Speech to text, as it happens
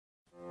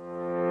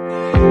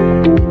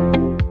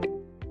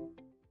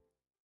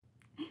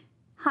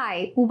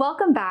Hi,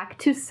 welcome back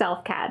to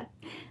SelfCAD.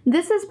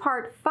 This is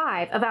part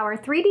 5 of our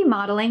 3D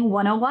Modeling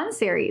 101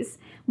 series,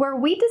 where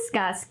we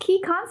discuss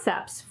key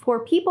concepts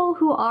for people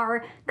who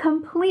are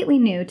completely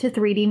new to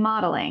 3D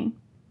modeling.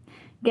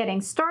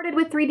 Getting started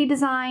with 3D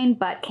design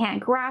but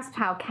can't grasp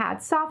how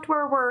CAD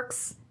software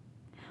works,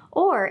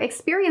 or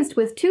experienced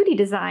with 2D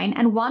design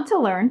and want to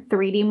learn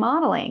 3D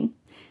modeling.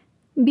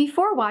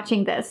 Before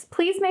watching this,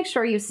 please make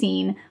sure you've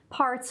seen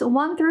parts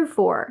 1 through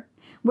 4,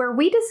 where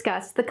we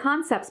discuss the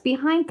concepts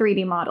behind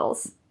 3D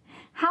models,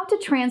 how to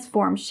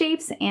transform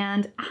shapes,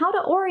 and how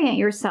to orient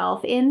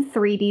yourself in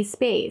 3D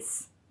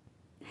space,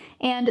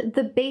 and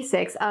the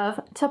basics of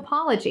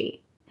topology.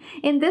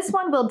 In this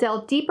one, we'll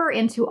delve deeper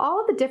into all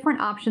of the different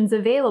options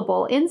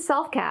available in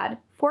SelfCAD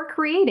for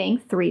creating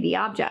 3D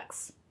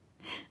objects.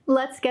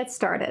 Let's get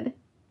started.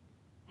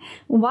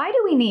 Why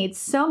do we need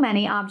so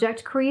many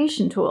object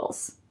creation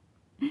tools?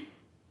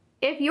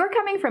 If you're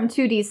coming from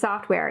 2D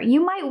software,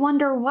 you might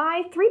wonder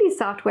why 3D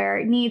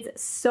software needs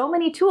so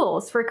many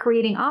tools for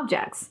creating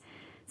objects,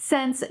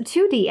 since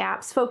 2D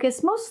apps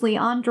focus mostly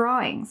on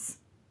drawings.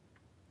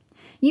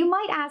 You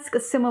might ask a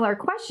similar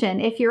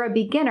question if you're a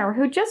beginner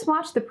who just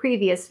watched the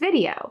previous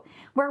video,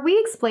 where we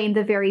explained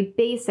the very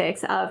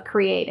basics of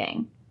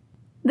creating.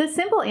 The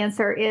simple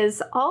answer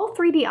is all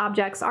 3D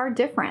objects are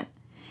different.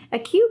 A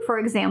cube, for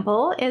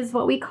example, is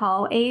what we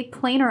call a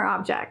planar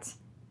object.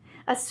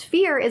 A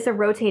sphere is a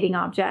rotating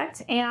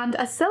object, and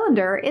a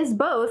cylinder is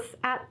both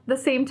at the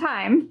same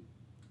time.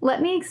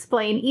 Let me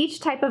explain each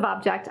type of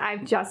object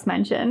I've just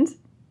mentioned.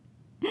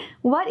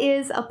 What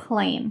is a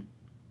plane?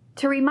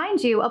 To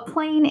remind you, a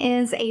plane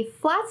is a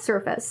flat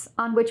surface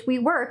on which we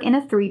work in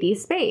a 3D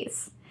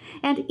space,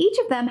 and each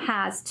of them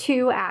has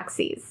 2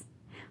 axes.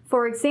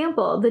 For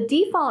example, the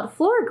default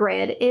floor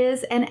grid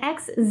is an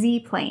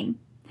XZ plane.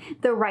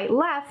 The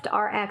right-left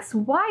are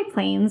XY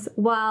planes,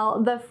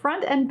 while the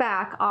front and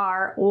back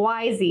are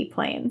YZ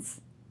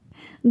planes.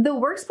 The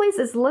workspace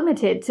is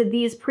limited to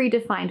these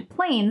predefined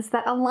planes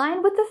that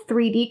align with the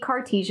 3D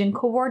Cartesian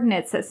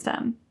coordinate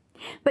system.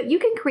 But you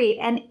can create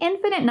an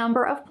infinite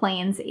number of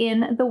planes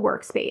in the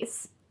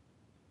workspace.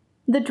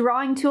 The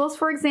drawing tools,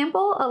 for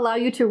example, allow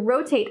you to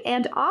rotate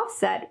and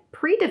offset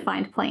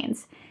predefined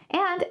planes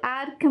and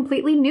add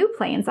completely new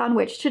planes on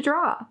which to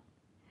draw.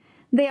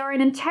 They are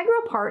an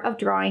integral part of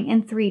drawing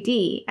in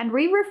 3D, and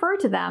we refer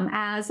to them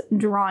as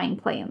drawing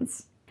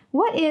planes.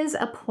 What is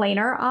a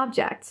planar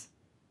object?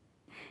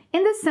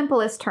 In the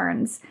simplest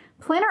terms,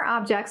 planar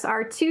objects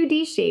are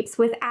 2D shapes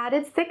with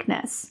added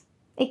thickness.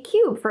 A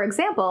cube, for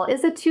example,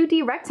 is a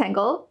 2D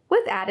rectangle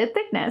with added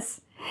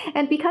thickness.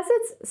 And because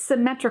it's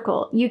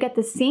symmetrical, you get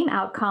the same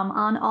outcome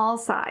on all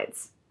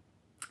sides.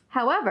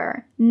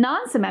 However,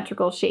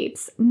 non-symmetrical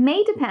shapes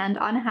may depend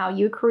on how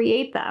you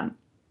create them.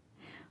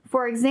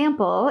 For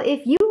example,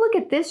 if you look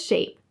at this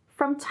shape,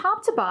 from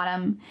top to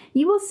bottom,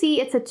 you will see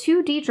it's a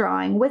 2D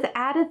drawing with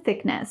added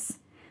thickness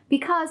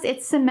because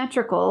it's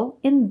symmetrical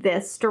in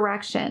this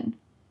direction.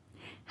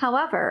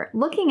 However,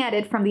 looking at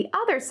it from the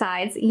other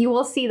sides, you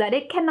will see that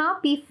it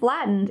cannot be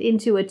flattened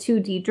into a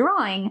 2D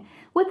drawing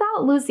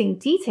without losing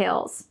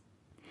details.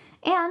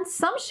 And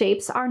some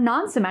shapes are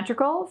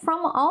non-symmetrical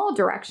from all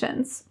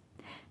directions.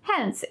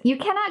 Hence, you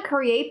cannot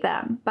create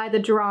them by the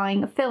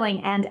drawing,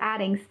 filling, and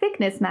adding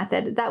thickness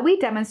method that we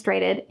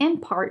demonstrated in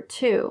part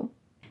 2.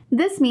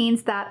 This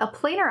means that a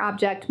planar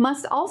object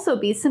must also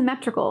be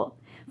symmetrical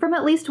from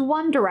at least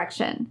one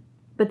direction,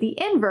 but the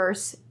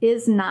inverse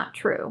is not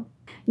true.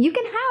 You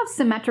can have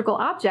symmetrical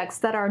objects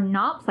that are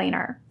not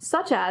planar,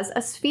 such as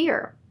a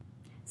sphere.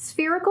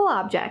 Spherical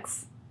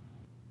objects.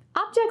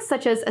 Objects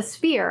such as a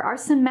sphere are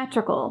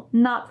symmetrical,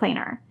 not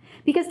planar,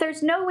 because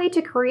there's no way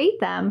to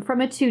create them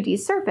from a 2D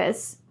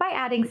surface by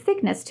adding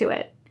thickness to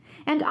it.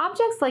 And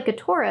objects like a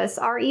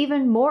torus are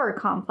even more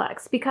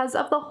complex because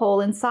of the hole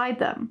inside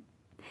them.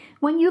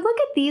 When you look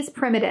at these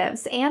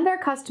primitives and their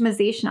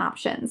customization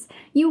options,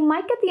 you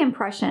might get the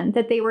impression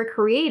that they were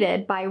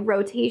created by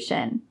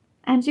rotation,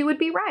 and you would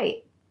be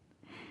right.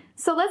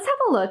 So let's have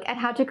a look at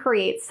how to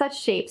create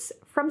such shapes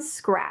from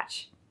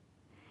scratch,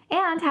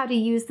 and how to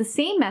use the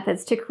same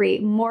methods to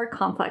create more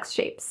complex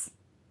shapes.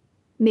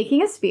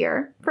 Making a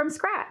sphere from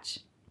scratch.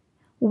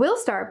 We'll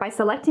start by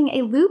selecting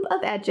a loop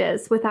of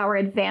edges with our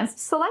advanced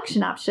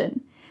selection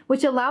option,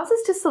 which allows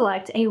us to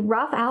select a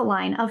rough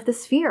outline of the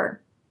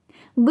sphere.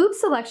 Loop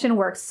selection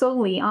works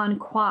solely on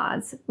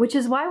quads, which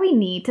is why we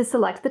need to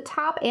select the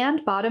top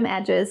and bottom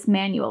edges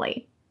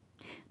manually.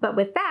 But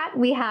with that,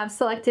 we have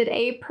selected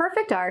a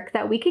perfect arc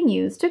that we can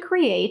use to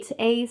create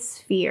a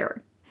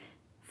sphere.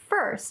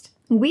 First,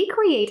 we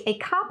create a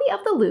copy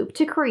of the loop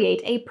to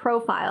create a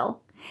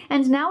profile.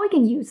 And now we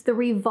can use the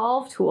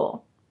Revolve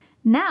tool.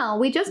 Now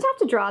we just have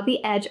to draw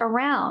the edge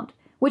around,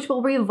 which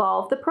will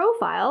revolve the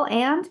profile,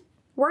 and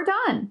we're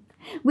done.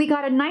 We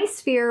got a nice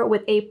sphere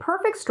with a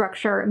perfect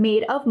structure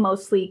made of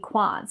mostly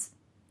quads,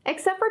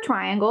 except for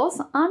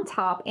triangles on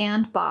top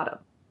and bottom.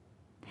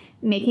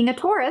 Making a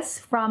torus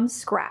from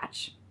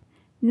scratch.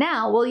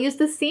 Now we'll use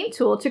the same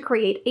tool to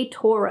create a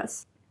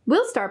torus.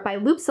 We'll start by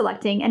loop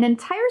selecting an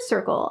entire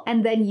circle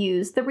and then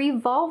use the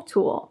Revolve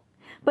tool,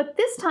 but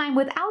this time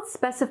without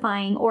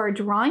specifying or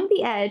drawing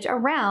the edge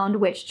around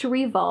which to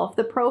revolve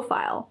the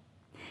profile.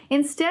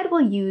 Instead,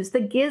 we'll use the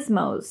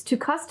gizmos to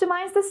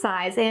customize the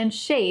size and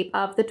shape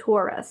of the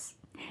torus,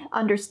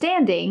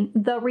 understanding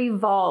the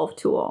Revolve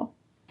tool.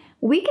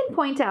 We can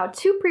point out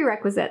two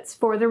prerequisites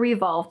for the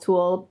Revolve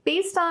tool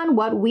based on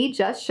what we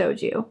just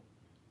showed you.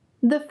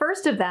 The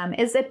first of them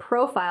is a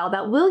profile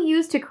that we'll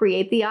use to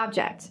create the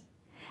object,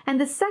 and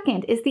the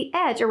second is the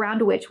edge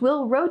around which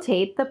we'll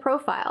rotate the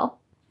profile.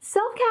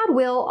 SelfCAD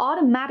will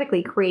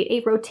automatically create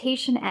a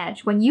rotation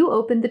edge when you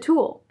open the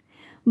tool,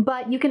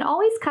 but you can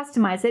always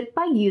customize it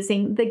by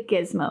using the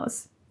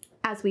gizmos,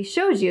 as we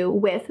showed you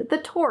with the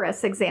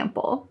Torus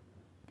example.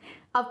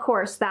 Of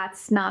course,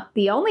 that's not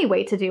the only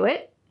way to do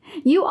it.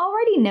 You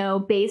already know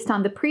based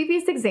on the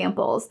previous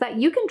examples that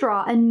you can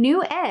draw a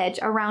new edge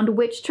around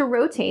which to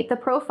rotate the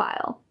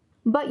profile.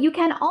 But you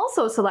can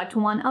also select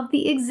one of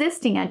the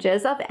existing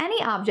edges of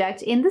any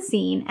object in the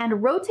scene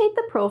and rotate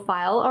the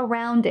profile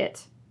around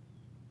it.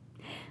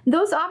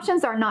 Those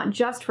options are not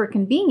just for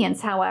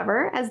convenience,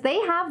 however, as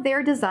they have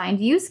their designed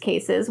use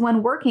cases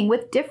when working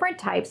with different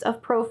types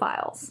of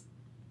profiles.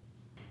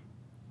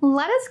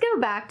 Let us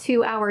go back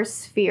to our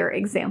sphere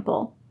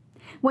example.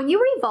 When you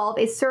revolve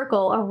a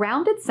circle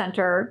around its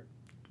center,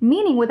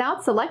 meaning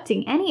without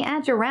selecting any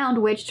edge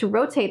around which to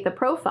rotate the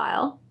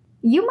profile,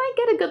 you might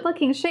get a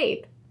good-looking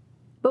shape.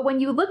 But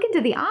when you look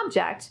into the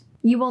object,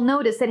 you will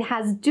notice it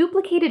has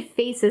duplicated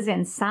faces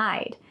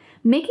inside,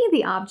 making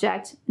the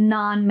object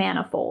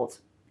non-manifold.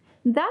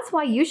 That's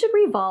why you should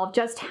revolve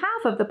just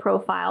half of the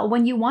profile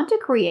when you want to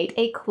create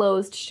a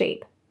closed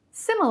shape,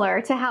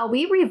 similar to how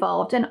we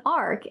revolved an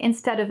arc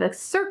instead of a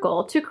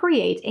circle to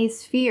create a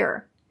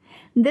sphere.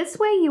 This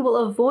way you will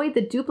avoid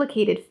the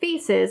duplicated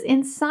faces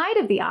inside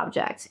of the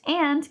object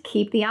and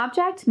keep the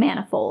object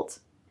manifold.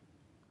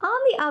 On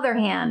the other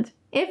hand,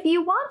 if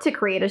you want to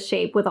create a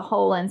shape with a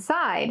hole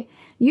inside,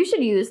 you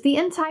should use the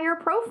entire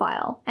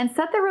profile and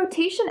set the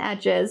rotation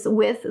edges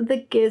with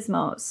the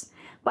gizmos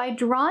by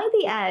drawing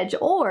the edge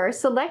or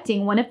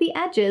selecting one of the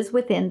edges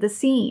within the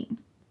scene.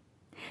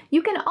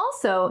 You can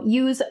also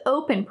use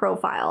open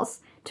profiles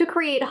to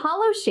create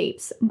hollow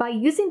shapes by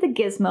using the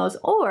gizmos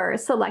or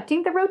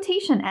selecting the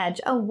rotation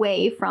edge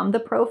away from the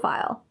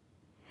profile.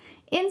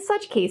 In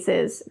such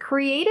cases,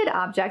 created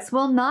objects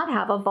will not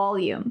have a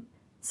volume,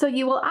 so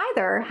you will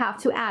either have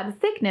to add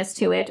thickness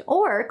to it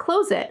or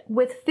close it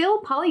with fill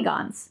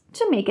polygons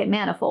to make it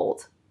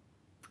manifold.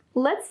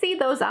 Let's see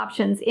those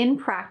options in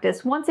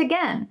practice once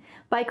again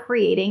by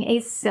creating a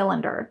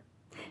cylinder.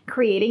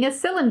 Creating a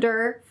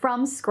cylinder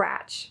from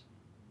scratch.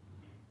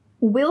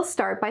 We'll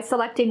start by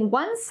selecting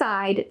one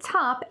side,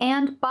 top,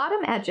 and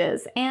bottom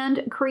edges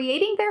and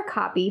creating their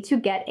copy to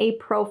get a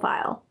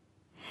profile.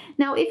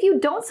 Now, if you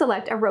don't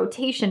select a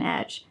rotation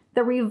edge,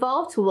 the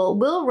Revolve tool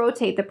will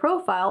rotate the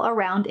profile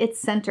around its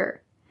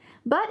center.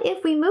 But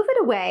if we move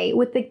it away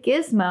with the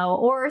gizmo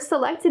or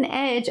select an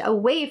edge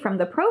away from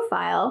the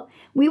profile,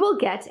 we will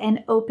get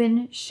an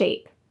open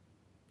shape.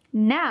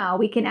 Now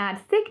we can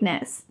add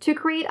thickness to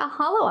create a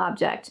hollow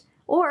object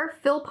or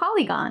fill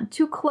polygon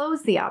to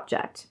close the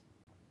object,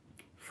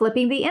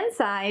 flipping the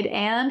inside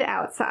and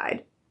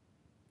outside.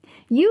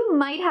 You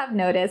might have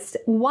noticed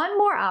one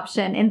more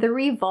option in the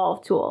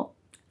Revolve tool: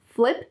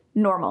 flip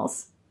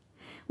normals.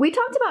 We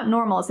talked about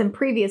normals in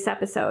previous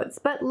episodes,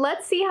 but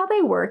let's see how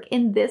they work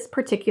in this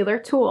particular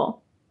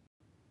tool.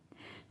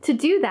 To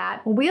do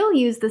that, we'll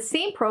use the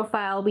same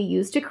profile we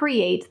used to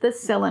create the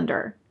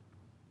cylinder.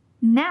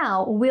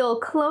 Now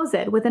we'll close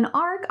it with an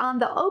arc on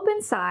the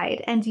open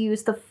side and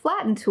use the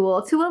flatten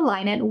tool to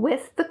align it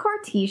with the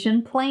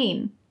Cartesian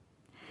plane.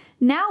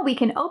 Now we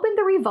can open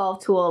the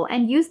Revolve tool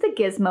and use the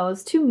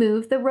gizmos to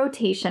move the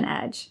rotation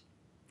edge.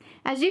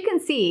 As you can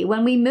see,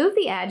 when we move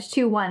the edge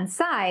to one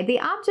side, the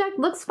object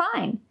looks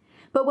fine.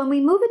 But when we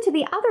move it to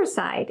the other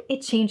side,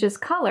 it changes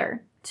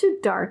color to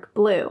dark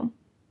blue,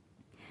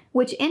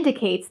 which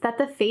indicates that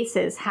the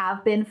faces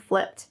have been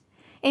flipped,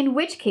 in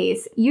which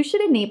case you should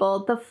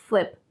enable the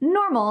flip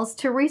normals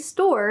to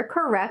restore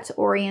correct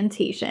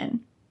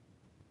orientation.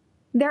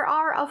 There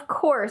are, of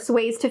course,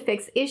 ways to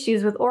fix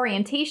issues with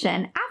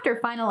orientation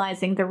after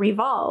finalizing the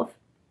Revolve.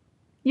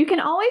 You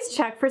can always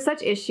check for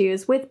such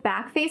issues with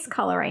backface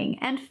coloring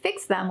and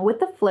fix them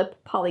with the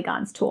Flip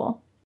Polygons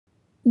tool,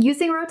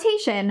 using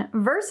rotation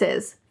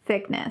versus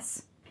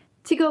thickness.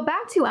 To go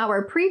back to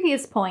our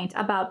previous point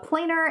about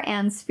planar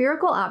and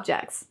spherical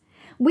objects,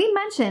 we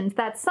mentioned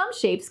that some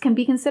shapes can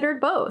be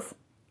considered both,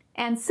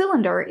 and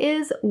cylinder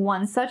is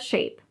one such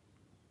shape.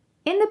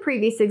 In the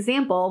previous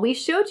example, we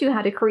showed you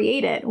how to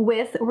create it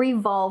with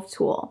Revolve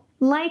tool.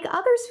 Like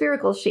other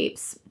spherical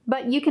shapes,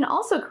 but you can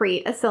also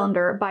create a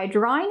cylinder by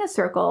drawing a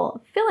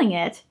circle, filling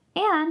it,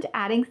 and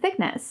adding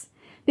thickness,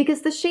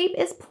 because the shape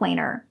is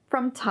planar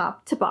from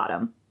top to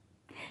bottom.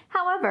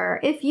 However,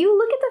 if you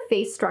look at the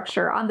face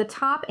structure on the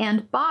top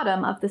and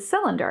bottom of the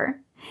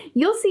cylinder,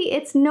 you'll see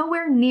it's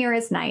nowhere near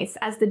as nice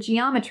as the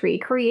geometry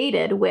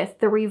created with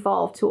the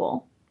Revolve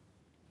tool.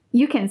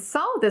 You can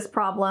solve this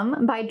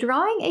problem by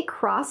drawing a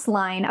cross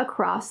line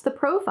across the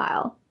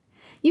profile.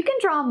 You can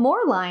draw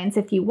more lines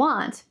if you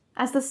want,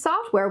 as the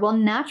software will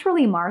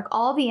naturally mark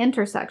all the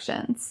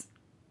intersections.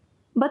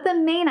 But the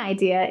main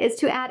idea is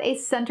to add a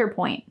center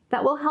point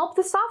that will help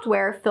the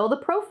software fill the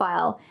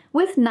profile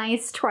with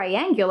nice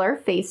triangular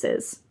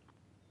faces.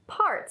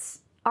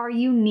 Parts are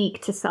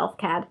unique to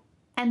SelfCAD,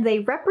 and they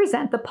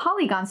represent the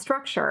polygon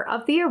structure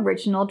of the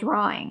original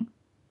drawing.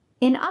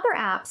 In other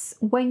apps,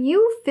 when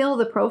you fill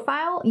the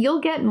profile, you'll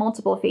get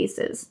multiple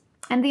faces,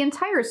 and the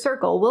entire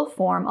circle will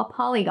form a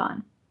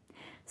polygon.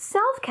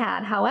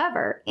 SelfCAD,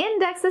 however,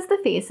 indexes the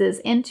faces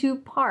into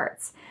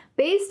parts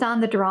based on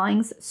the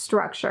drawing's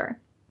structure,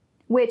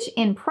 which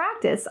in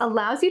practice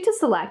allows you to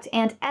select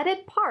and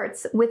edit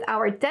parts with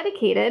our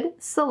dedicated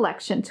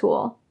selection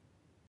tool.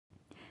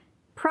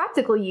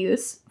 Practical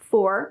use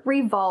for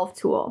Revolve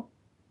tool.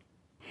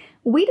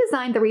 We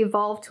designed the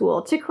Revolve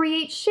tool to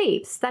create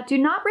shapes that do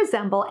not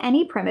resemble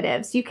any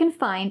primitives you can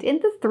find in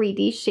the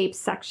 3D Shapes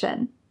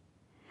section.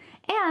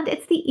 And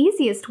it's the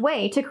easiest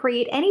way to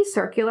create any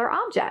circular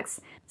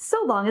objects, so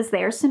long as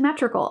they're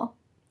symmetrical.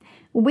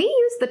 We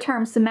used the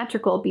term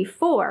symmetrical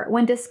before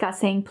when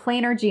discussing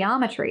planar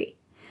geometry,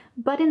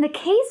 but in the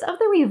case of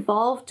the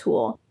Revolve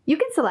tool, you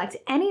can select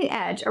any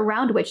edge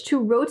around which to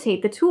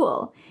rotate the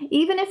tool,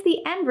 even if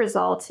the end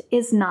result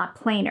is not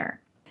planar.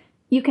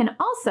 You can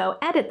also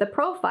edit the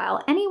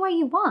profile any way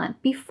you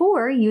want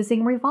before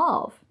using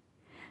Revolve.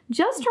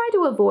 Just try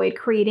to avoid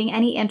creating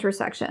any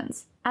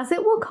intersections, as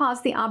it will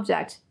cause the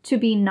object to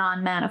be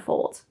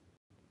non-manifold.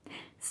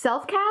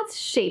 SelfCAD's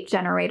Shape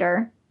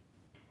Generator.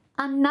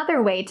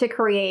 Another way to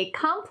create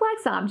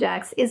complex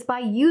objects is by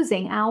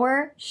using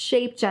our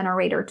Shape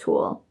Generator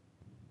tool,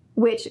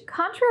 which,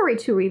 contrary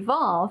to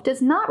Revolve,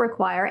 does not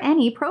require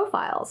any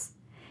profiles.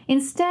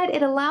 Instead,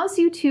 it allows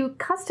you to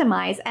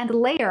customize and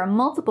layer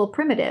multiple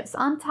primitives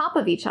on top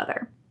of each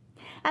other,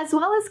 as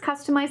well as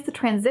customize the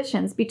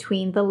transitions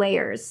between the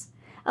layers,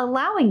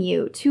 allowing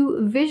you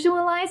to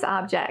visualize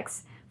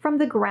objects from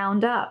the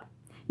ground up,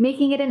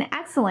 making it an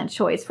excellent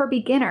choice for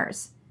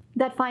beginners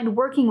that find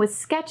working with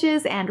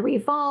sketches and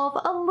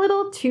Revolve a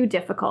little too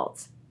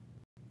difficult.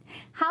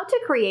 How to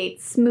create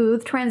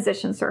smooth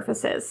transition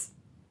surfaces.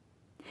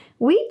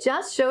 We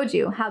just showed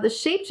you how the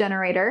Shape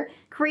Generator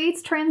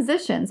creates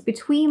transitions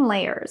between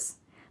layers.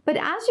 But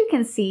as you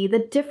can see, the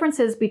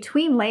differences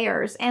between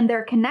layers and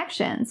their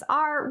connections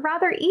are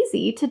rather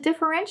easy to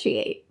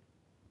differentiate.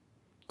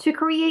 To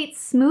create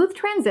smooth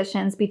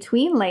transitions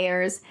between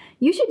layers,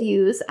 you should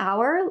use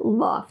our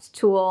Loft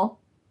tool.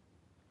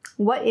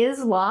 What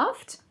is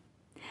Loft?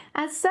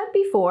 As said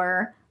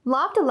before,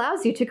 Loft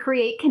allows you to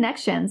create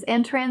connections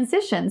and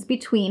transitions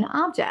between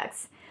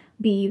objects,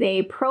 be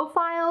they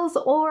profiles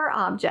or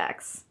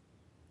objects.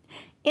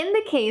 In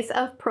the case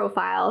of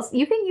profiles,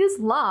 you can use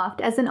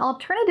Loft as an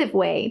alternative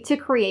way to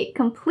create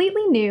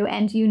completely new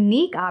and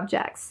unique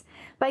objects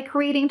by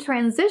creating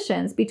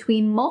transitions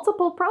between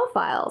multiple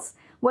profiles,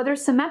 whether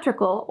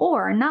symmetrical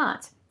or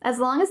not, as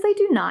long as they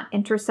do not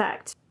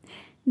intersect.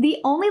 The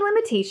only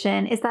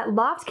limitation is that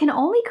Loft can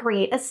only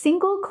create a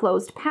single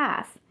closed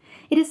path.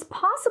 It is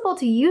possible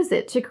to use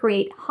it to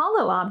create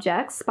hollow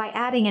objects by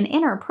adding an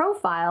inner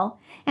profile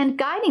and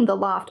guiding the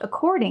Loft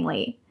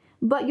accordingly,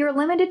 but you're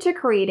limited to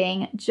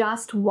creating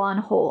just one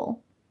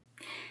hole.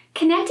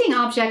 Connecting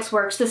objects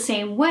works the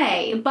same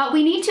way, but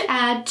we need to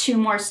add two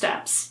more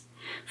steps.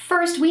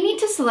 First, we need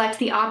to select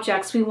the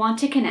objects we want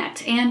to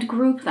connect and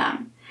group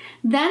them.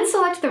 Then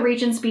select the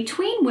regions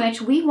between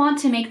which we want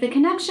to make the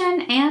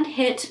connection and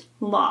hit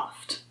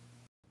Loft.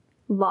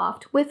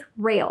 Loft with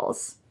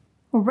rails.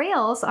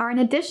 Rails are an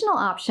additional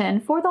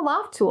option for the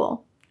Loft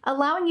tool,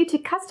 allowing you to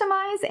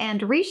customize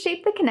and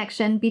reshape the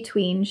connection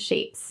between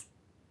shapes.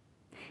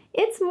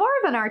 It's more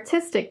of an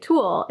artistic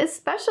tool,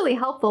 especially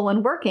helpful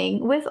when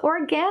working with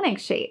organic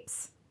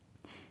shapes.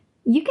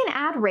 You can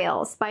add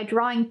rails by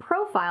drawing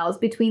profiles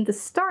between the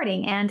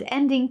starting and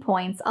ending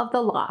points of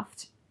the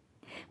Loft,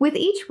 with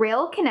each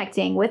rail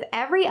connecting with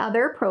every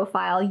other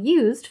profile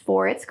used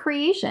for its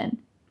creation.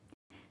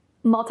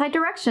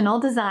 Multi-Directional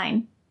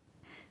Design.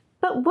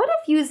 But what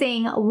if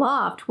using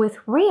Loft with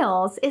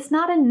rails is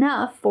not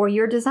enough for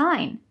your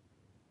design,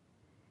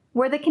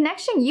 where the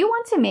connection you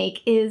want to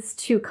make is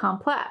too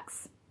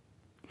complex?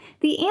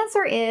 The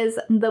answer is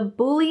the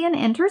Boolean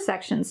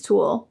Intersections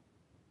tool.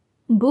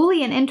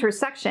 Boolean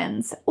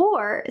intersections,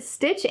 or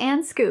stitch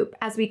and scoop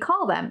as we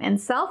call them in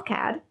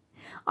SelfCAD,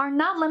 are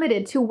not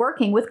limited to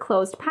working with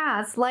closed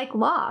paths like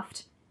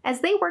Loft,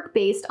 as they work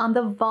based on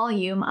the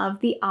volume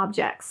of the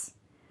objects.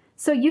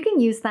 So you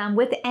can use them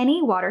with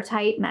any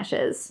watertight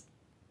meshes.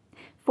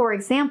 For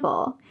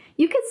example,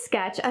 you could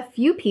sketch a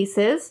few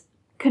pieces,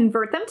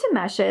 convert them to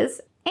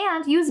meshes,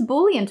 and use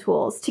Boolean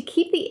tools to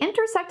keep the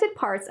intersected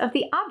parts of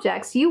the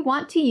objects you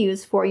want to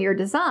use for your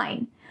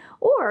design,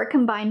 or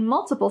combine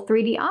multiple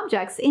 3D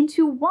objects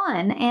into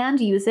one and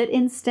use it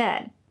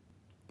instead.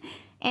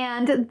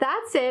 And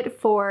that's it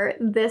for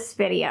this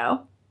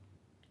video.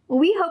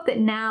 We hope that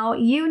now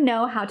you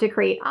know how to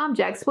create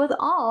objects with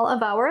all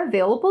of our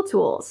available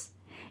tools.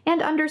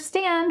 and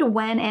understand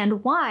when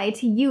and why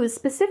to use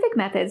specific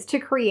methods to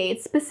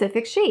create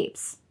specific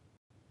shapes.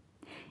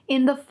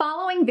 In the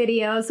following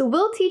videos,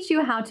 we'll teach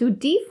you how to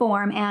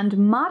deform and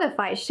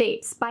modify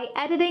shapes by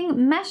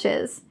editing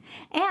meshes,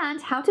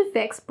 and how to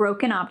fix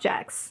broken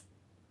objects.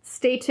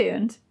 Stay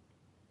tuned.